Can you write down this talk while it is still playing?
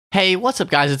Hey, what's up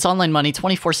guys? It's Online Money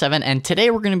 24/7 and today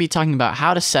we're going to be talking about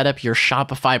how to set up your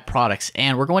Shopify products,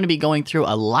 and we're going to be going through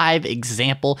a live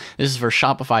example. This is for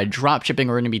Shopify Dropshipping.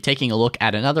 We're going to be taking a look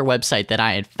at another website that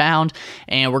I had found,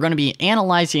 and we're going to be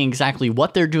analyzing exactly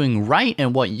what they're doing right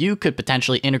and what you could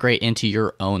potentially integrate into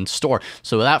your own store.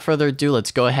 So without further ado,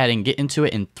 let's go ahead and get into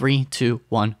it in 3, 2,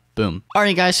 1. Boom. All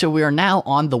right, guys, so we are now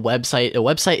on the website. The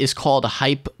website is called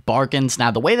Hype Bargains. Now,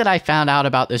 the way that I found out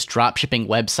about this dropshipping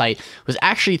website was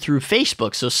actually through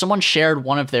Facebook. So someone shared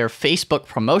one of their Facebook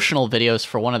promotional videos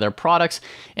for one of their products,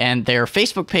 and their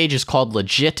Facebook page is called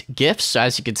Legit Gifts. So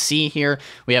as you can see here,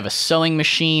 we have a sewing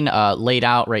machine laid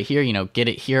out right here. You know, get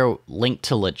it here, linked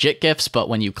to Legit Gifts. But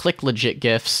when you click Legit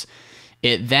Gifts,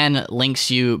 it then links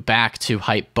you back to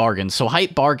Hype Bargains. So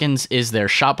Hype Bargains is their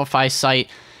Shopify site.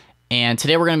 And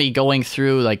today we're going to be going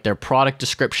through like their product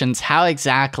descriptions, how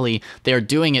exactly they're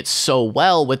doing it so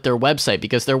well with their website,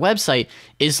 because their website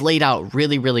is laid out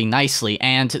really, really nicely.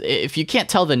 And if you can't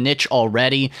tell the niche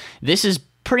already, this is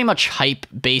pretty much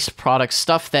hype-based product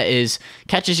stuff that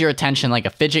catches your attention, like a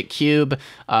fidget cube.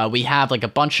 We have like a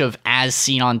bunch of as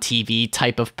seen on TV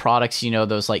type of products, you know,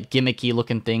 those like gimmicky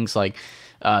looking things like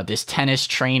this tennis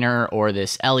trainer or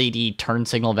this LED turn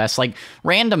signal vest, like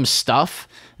random stuff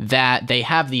that they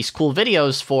have these cool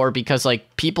videos for, because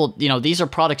like people, you know, these are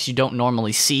products you don't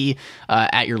normally see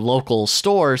at your local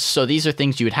stores. So these are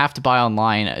things you would have to buy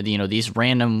online, you know, these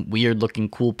random weird looking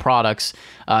cool products,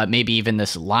 maybe even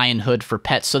this lion hood for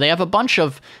pets. So they have a bunch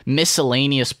of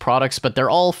miscellaneous products, but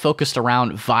they're all focused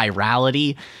around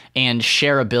virality and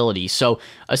shareability. So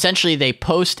essentially they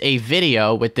post a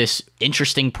video with this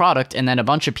interesting product, and then a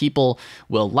bunch of people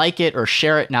will like it or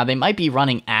share it. Now they might be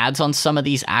running ads on some of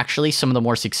these, actually some of the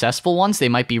more successful ones. They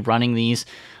might be running these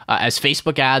as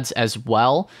Facebook ads as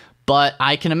well. But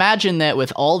I can imagine that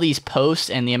with all these posts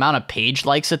and the amount of page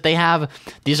likes that they have,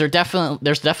 there's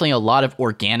definitely a lot of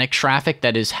organic traffic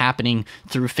that is happening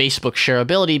through Facebook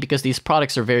shareability, because these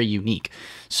products are very unique.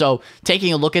 So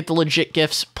taking a look at the Legit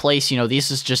Gifts place, you know,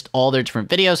 this is just all their different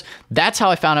videos. That's how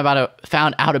I found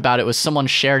out about it was someone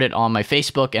shared it on my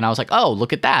Facebook, and I was like, oh,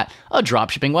 look at that, a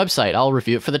dropshipping website. I'll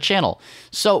review it for the channel.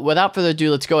 So without further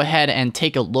ado, let's go ahead and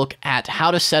take a look at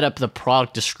how to set up the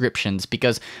product descriptions,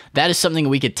 because that is something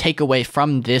we could take away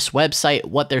from this website,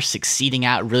 what they're succeeding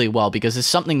at really well, because it's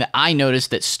something that I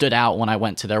noticed that stood out when I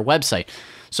went to their website.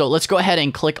 So let's go ahead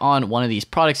and click on one of these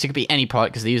products. It could be any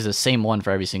product, because they use the same one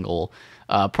for every single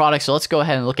product. So let's go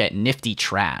ahead and look at Nifty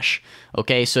Trash.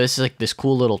 Okay, so this is like this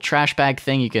cool little trash bag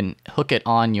thing. You can hook it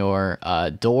on your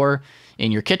door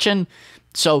in your kitchen.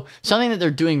 So something that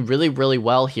they're doing really, really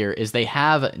well here is they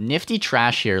have Nifty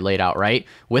Trash here laid out, right,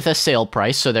 with a sale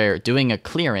price. So they're doing a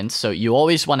clearance. So you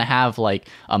always want to have like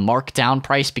a markdown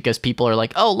price, because people are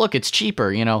like, oh, look, it's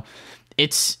cheaper, you know.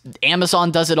 It's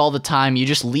Amazon does it all the time. You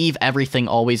just leave everything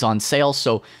always on sale.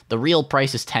 So the real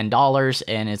price is $10,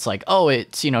 and it's like, oh,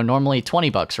 it's, you know, normally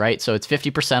 $20, right? So it's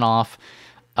 50% off.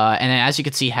 And then as you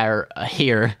can see here,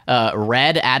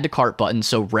 red add to cart button.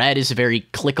 So red is a very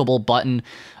clickable button.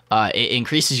 It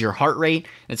increases your heart rate.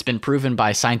 It's been proven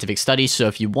by scientific studies. So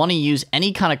if you want to use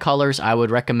any kind of colors, I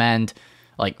would recommend,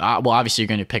 like, well, obviously you're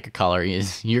going to pick a color.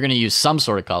 You're going to use some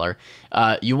sort of color.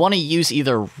 You want to use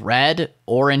either red,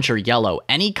 orange, or yellow.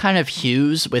 Any kind of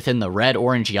hues within the red,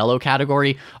 orange, yellow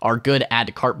category are good add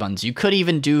to cart buttons. You could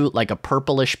even do like a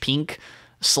purplish pink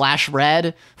 /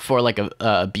 red for like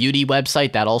a beauty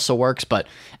website. That also works. But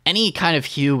any kind of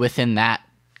hue within that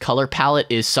color palette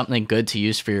is something good to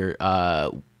use for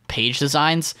your page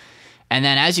designs. And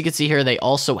then as you can see here, they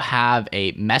also have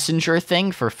a messenger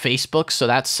thing for Facebook. So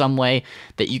that's some way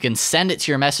that you can send it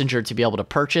to your messenger to be able to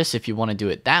purchase if you want to do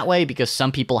it that way, because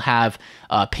some people have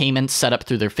payments set up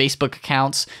through their Facebook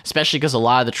accounts, especially because a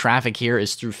lot of the traffic here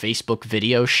is through Facebook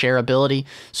video shareability.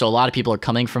 So a lot of people are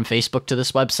coming from Facebook to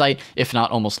this website, if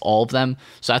not almost all of them.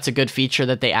 So that's a good feature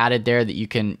that they added there, that you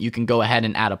can go ahead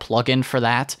and add a plugin for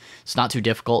that. It's not too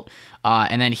difficult.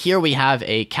 And then here we have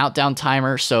a countdown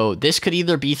timer. So this could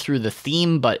either be through the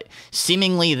theme, but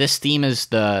seemingly this theme is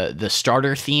the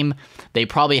starter theme. They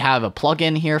probably have a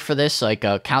plugin here for this, like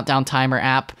a countdown timer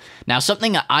app. Now,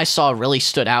 something that I saw really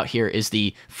stood out here is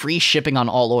the free shipping on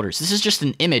all orders. This is just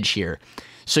an image here.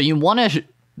 So you want to,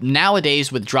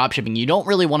 nowadays with dropshipping, you don't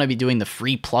really want to be doing the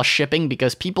free plus shipping,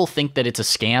 because people think that it's a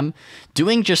scam.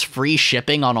 Doing just free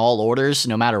shipping on all orders,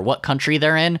 no matter what country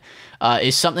they're in,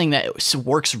 is something that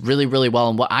works really, really well.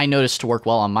 And what I noticed to work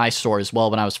well on my store as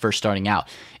well when I was first starting out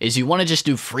is you want to just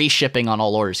do free shipping on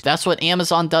all orders. That's what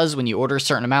Amazon does when you order a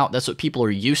certain amount. That's what people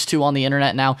are used to on the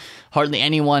internet now. Hardly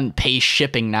anyone pays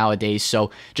shipping nowadays.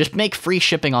 So just make free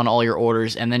shipping on all your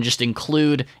orders and then just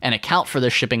include and account for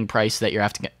the shipping price that you're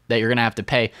going to have to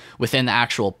pay within the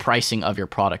actual pricing of your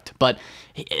product. But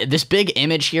this big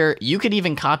image here, you could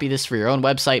even copy this for your own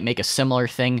website, make a similar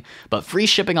thing, but free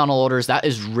shipping on all orders, that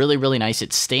is really, really nice.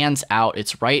 It stands out.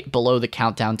 It's right below the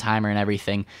countdown timer and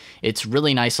everything. It's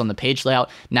really nice on the page layout.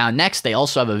 Now, next, they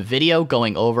also have a video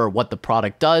going over what the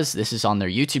product does. This is on their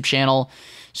YouTube channel.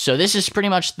 So this is pretty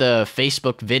much the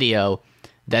Facebook video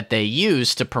that they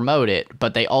use to promote it,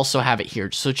 but they also have it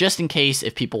here. So just in case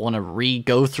if people want to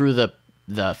go through the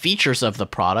features of the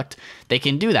product, they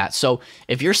can do that. So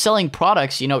if you're selling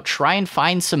products, you know, try and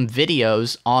find some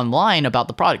videos online about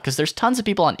the product, because there's tons of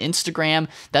people on Instagram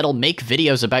that'll make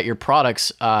videos about your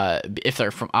products. If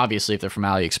they're from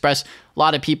AliExpress, a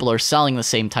lot of people are selling the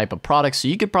same type of products. So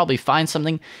you could probably find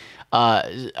something,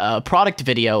 a product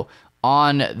video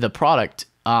on the product.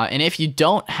 And if you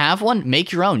don't have one,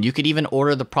 make your own. You could even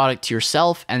order the product to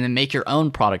yourself and then make your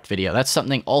own product video. That's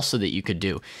something also that you could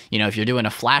do. You know, if you're doing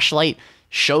a flashlight,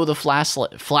 show the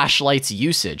flashlight's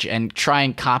usage and try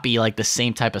and copy like the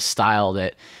same type of style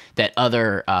that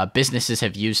other businesses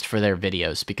have used for their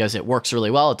videos, because it works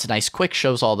really well. It's nice, quick,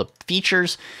 shows all the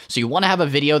features. So you want to have a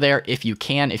video there if you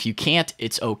can. If you can't,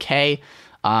 it's okay.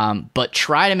 But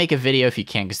try to make a video if you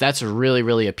can, because that's really,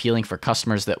 really appealing for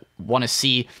customers that want to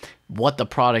see what the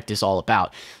product is all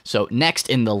about. So next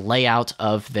in the layout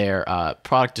of their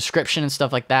product description and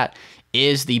stuff like that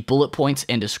is the bullet points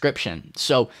and description.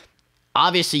 So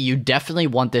obviously you definitely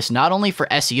want this not only for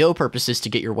SEO purposes to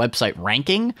get your website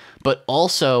ranking, but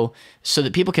also so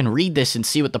that people can read this and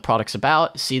see what the product's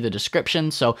about, see the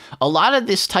description. So a lot of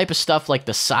this type of stuff, like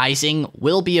the sizing,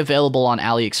 will be available on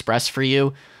AliExpress for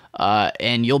you.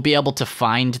 And you'll be able to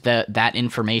find that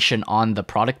information on the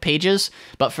product pages.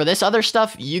 But for this other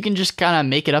stuff, you can just kind of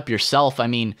make it up yourself. I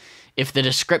mean, if the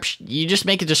description, you just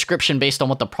make a description based on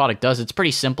what the product does. It's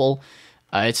pretty simple.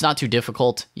 It's not too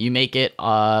difficult. You make it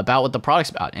about what the product's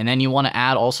about. And then you want to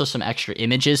add also some extra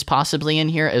images possibly in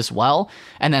here as well.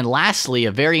 And then lastly,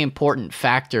 a very important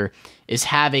factor is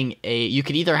having you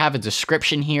could either have a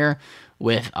description here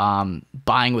with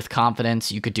buying with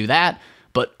confidence. You could do that.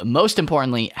 But most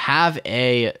importantly, have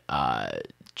a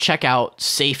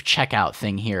safe checkout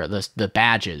thing here, the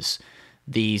badges.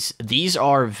 These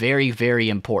are very, very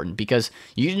important, because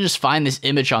you can just find this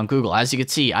image on Google. As you can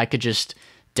see, I could just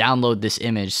download this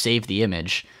image, save the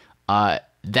image.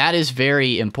 That is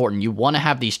very important. You want to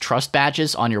have these trust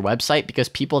badges on your website, because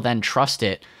people then trust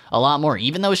it a lot more.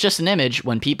 Even though it's just an image,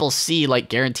 when people see like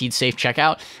guaranteed safe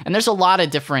checkout, and there's a lot of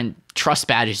different trust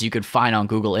badges you could find on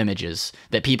Google Images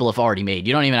that people have already made.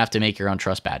 You don't even have to make your own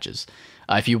trust badges.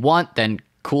 If you want, then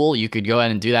cool, you could go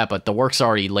ahead and do that, but the work's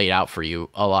already laid out for you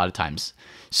a lot of times.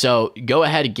 So go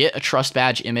ahead and get a trust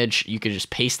badge image. You could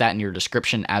just paste that in your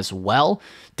description as well.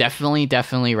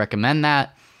 Definitely recommend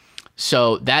that.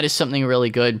 So that is something really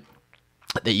good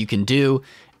that you can do.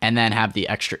 And then have the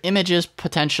extra images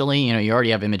potentially. You know, you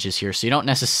already have images here, so you don't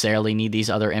necessarily need these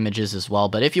other images as well.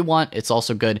 But if you want, it's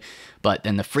also good. But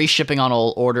then the free shipping on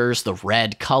all orders, the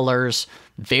red colors,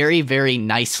 very, very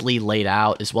nicely laid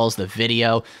out, as well as the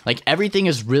video. Like, everything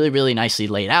is really, really nicely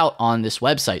laid out on this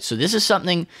website. So this is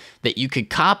something that you could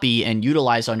copy and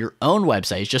utilize on your own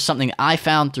website. It's just something I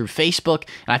found through Facebook,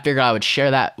 and I figured I would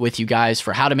share that with you guys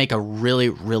for how to make a really,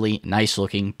 really nice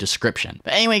looking description.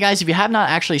 But anyway, guys, if you have not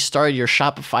actually started your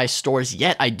Shopify stores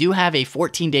yet, I do have a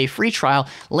 14-day free trial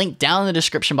linked down in the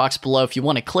description box below. If you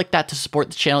want to click that to support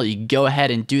the channel, you can go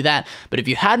ahead and do that. But if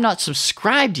you have not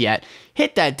subscribed yet,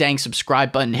 hit that dang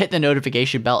subscribe button, hit the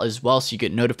notification bell as well so you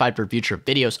get notified for future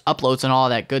videos, uploads, and all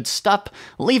that good stuff.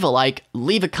 Leave a like,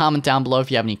 leave a comment down below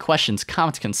if you have any questions,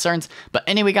 comments, concerns. But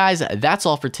anyway, guys, that's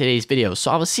all for today's video,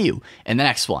 so I will see you in the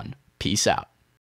next one. Peace out.